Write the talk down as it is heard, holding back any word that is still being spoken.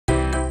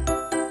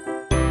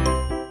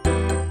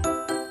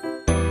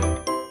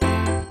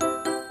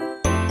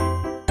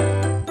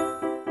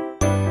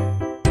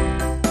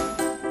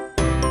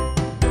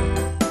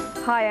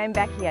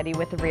I'm Becky Eddy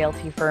with the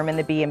Realty Firm and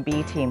the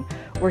B&B Team.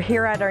 We're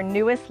here at our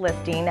newest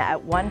listing at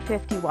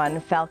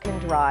 151 Falcon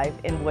Drive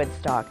in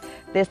Woodstock.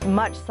 This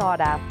much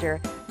sought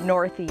after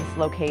northeast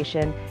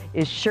location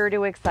is sure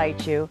to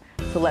excite you,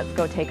 so let's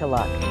go take a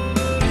look.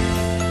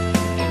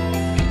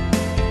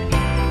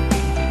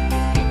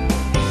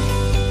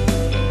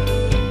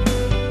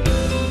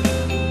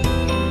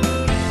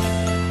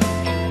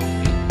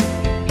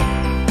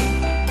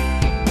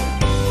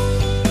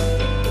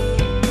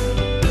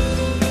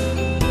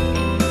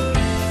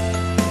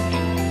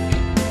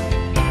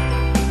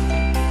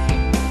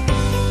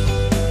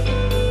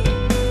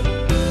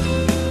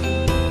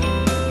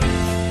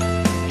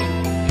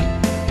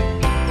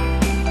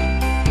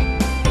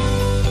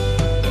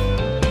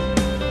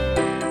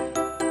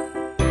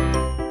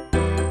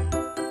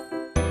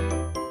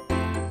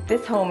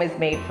 This home is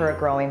made for a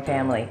growing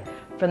family.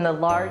 From the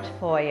large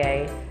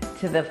foyer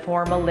to the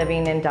formal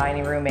living and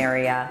dining room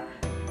area,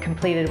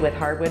 completed with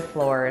hardwood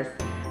floors,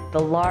 the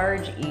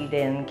large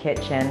eat-in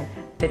kitchen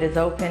that is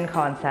open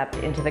concept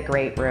into the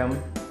great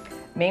room,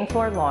 main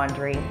floor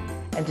laundry,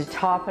 and to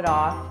top it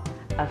off,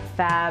 a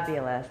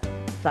fabulous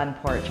sun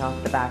porch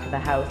off the back of the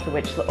house,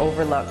 which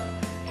overlooks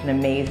an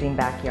amazing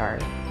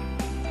backyard.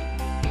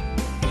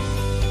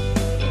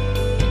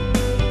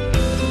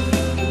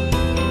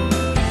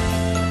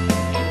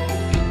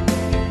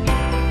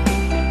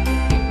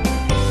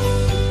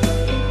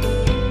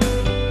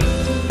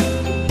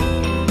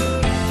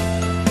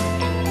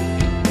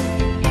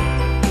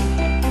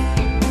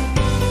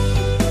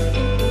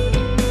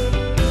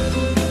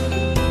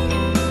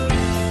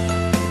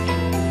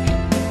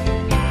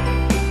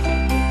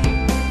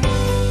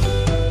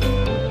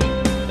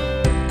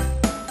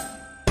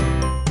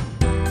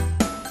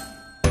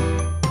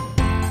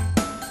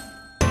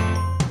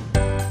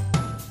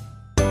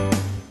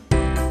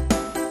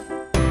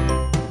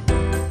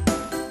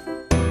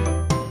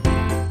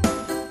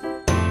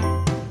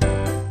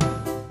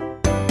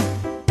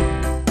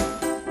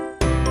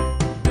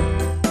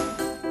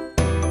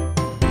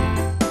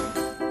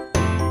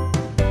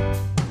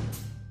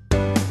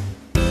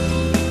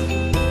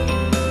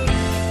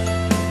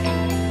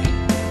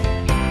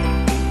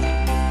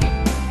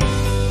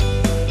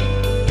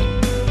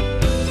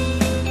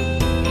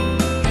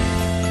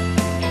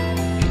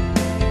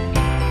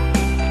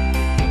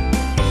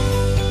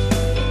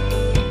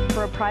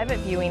 Private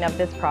viewing of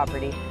this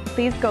property,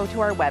 please go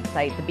to our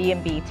website, the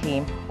B&B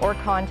Team, or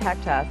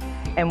contact us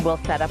and we'll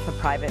set up a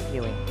private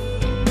viewing.